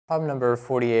Problem number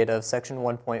 48 of section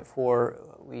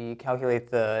 1.4, we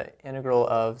calculate the integral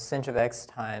of sinh of x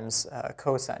times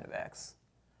cosine of x.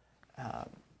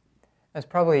 It's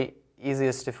probably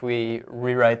easiest if we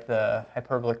rewrite the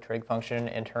hyperbolic trig function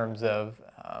in terms of,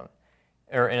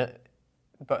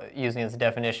 using its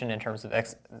definition in terms of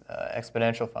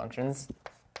exponential functions.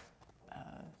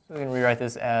 So we can rewrite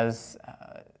this as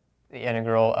the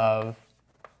integral of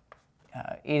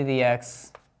e to the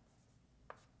x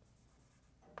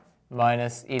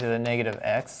minus e to the negative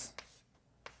x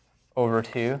over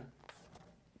 2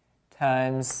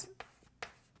 times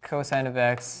cosine of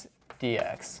x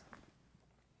dx.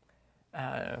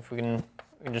 If we can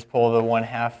just pull the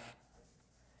 1/2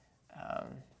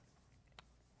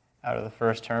 out of the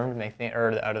first term to make things,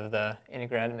 or out of the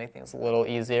integrand to make things a little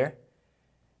easier.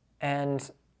 And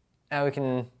now we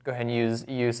can go ahead and use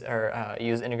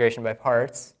integration by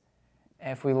parts.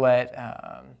 And if we let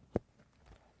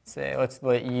let's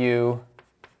let u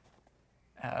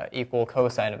equal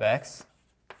cosine of x.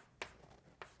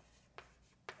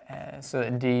 So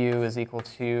that du is equal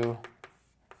to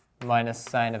minus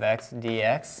sine of x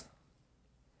dx.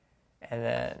 And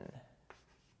then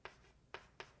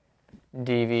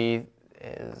dv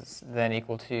is then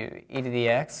equal to e to the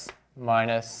x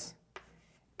minus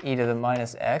e to the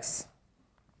minus x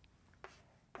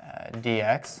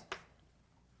dx.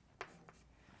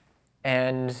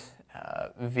 And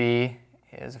v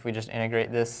is, if we just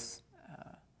integrate this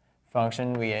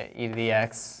function, we get e to the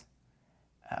x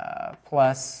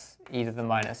plus e to the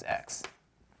minus x.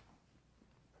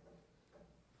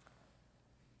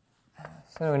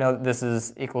 So we know that this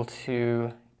is equal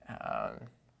to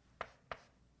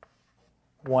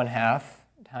 1/2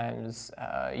 times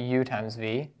u times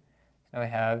v. So we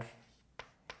have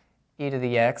e to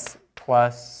the x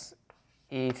plus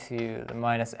e to the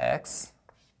minus x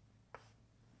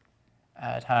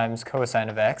times cosine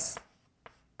of x,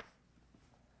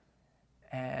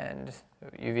 and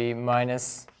uv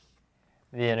minus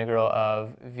the integral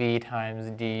of v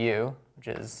times du, which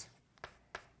is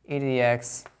e to the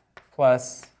x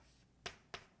plus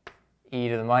e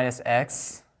to the minus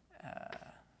x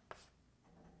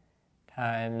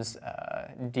times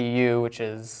du, which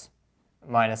is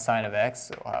minus sine of x.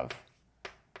 So we'll have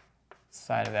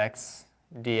sine of x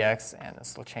dx, and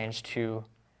this will change to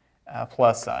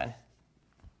plus sign.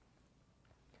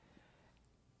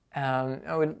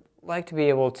 I would like to be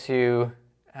able to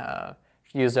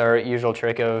use our usual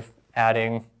trick of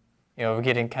adding,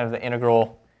 getting kind of the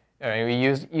integral. We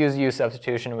use u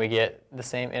substitution, and we get the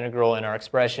same integral in our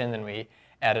expression, then we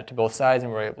add it to both sides,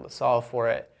 and we're able to solve for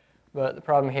it. But the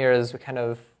problem here is we kind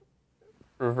of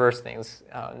reverse things.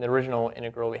 In the original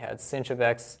integral, we had sinh of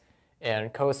x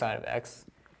and cosine of x.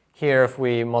 Here, if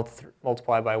we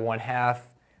multiply by 1/2,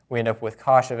 we end up with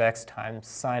cos of x times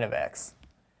sine of x.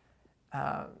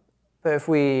 But if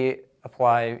we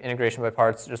apply integration by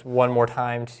parts just one more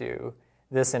time to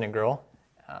this integral,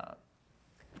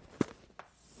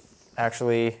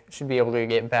 actually should be able to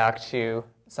get back to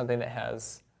something that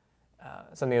has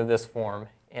something of this form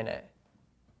in it.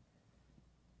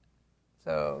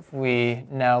 So if we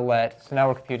now now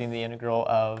we're computing the integral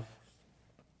of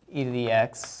e to the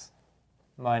x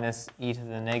minus e to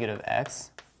the negative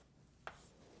x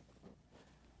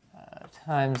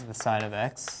times the sine of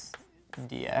x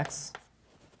dx.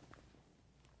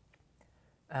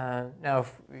 Now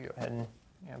if we go ahead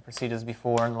and proceed as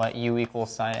before and let u equal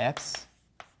sine x,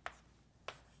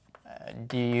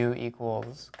 du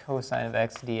equals cosine of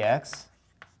x dx.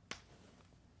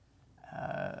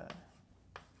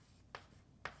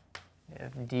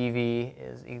 If dv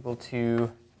is equal to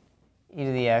e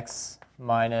to the x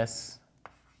minus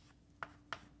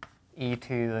e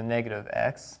to the negative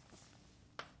x,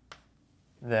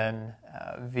 then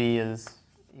v is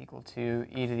equal to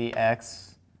e to the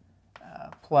x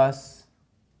plus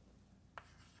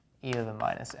e to the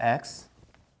minus x.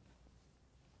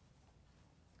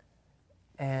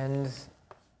 And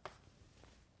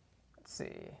let's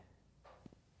see.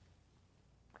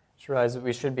 Just realize that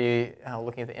we should be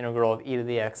looking at the integral of e to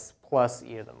the x plus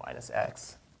e to the minus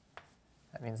x.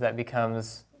 That means that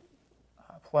becomes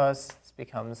plus, this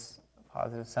becomes a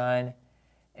positive sign,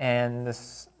 and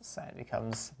this sign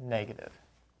becomes negative.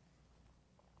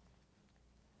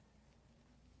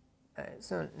 All right,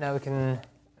 so now we can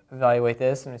evaluate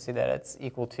this, and we see that it's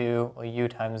equal to u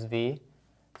times v.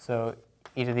 So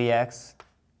e to the x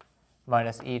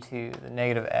minus e to the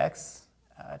negative x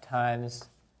times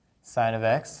sine of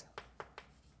x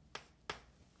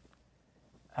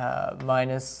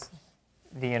minus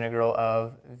the integral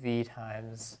of v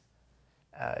times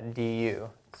du.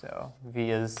 So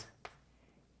v is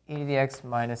e to the x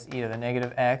minus e to the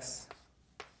negative x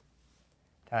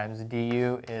times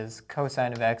du is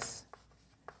cosine of x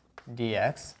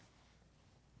dx.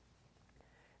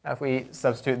 Now if we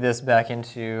substitute this back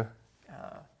into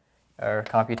our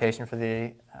computation for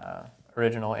the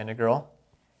original integral,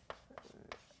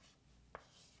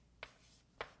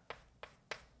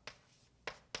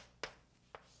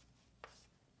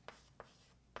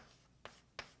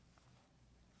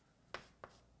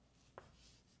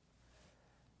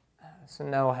 so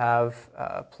now we'll have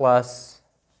plus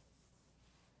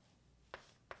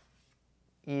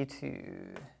e to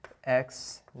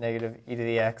x negative e to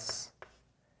the x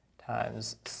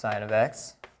times sine of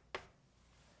x.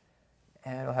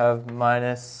 And we'll have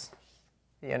minus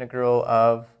the integral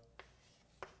of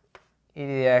e to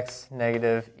the x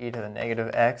negative e to the negative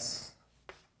x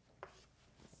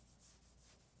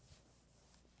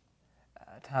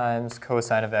times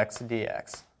cosine of x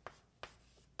dx.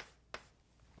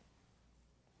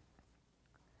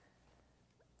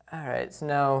 All right, so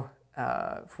now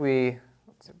if we,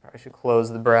 probably should close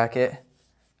the bracket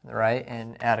on the right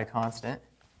and add a constant.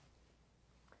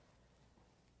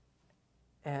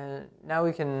 And now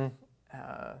we can,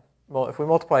 well, if we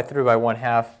multiply through by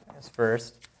 1/2 as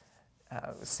first,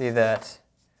 we see that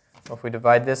well, if we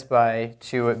divide this by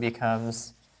 2, it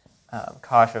becomes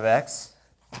cosh of x.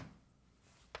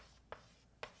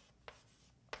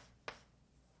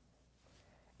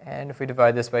 And if we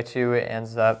divide this by 2, it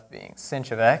ends up being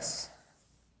sinh of x.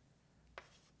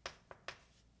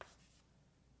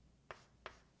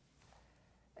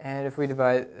 And if we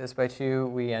divide this by 2,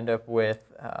 we end up with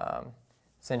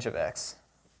sinh of x.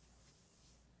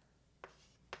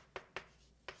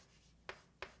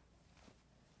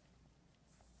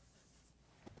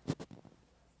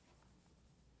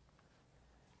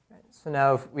 So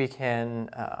now if we can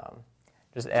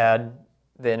just add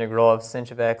the integral of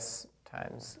sinh of x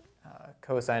times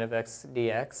cosine of x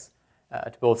dx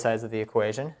to both sides of the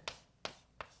equation.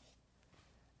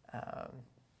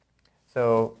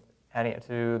 So adding it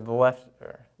to the left,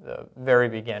 or the very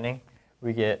beginning,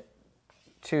 we get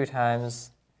 2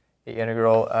 times the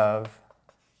integral of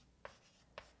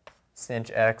sinh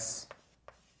x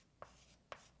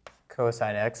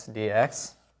cosine x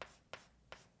dx.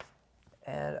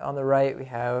 And on the right, we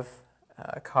have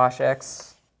cosh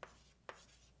x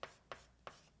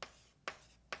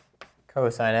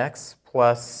cosine x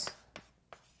plus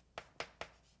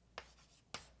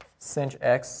sinh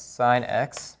x sine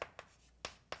x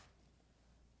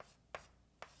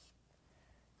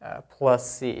plus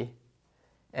c.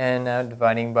 And now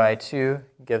dividing by 2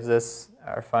 gives us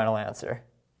our final answer.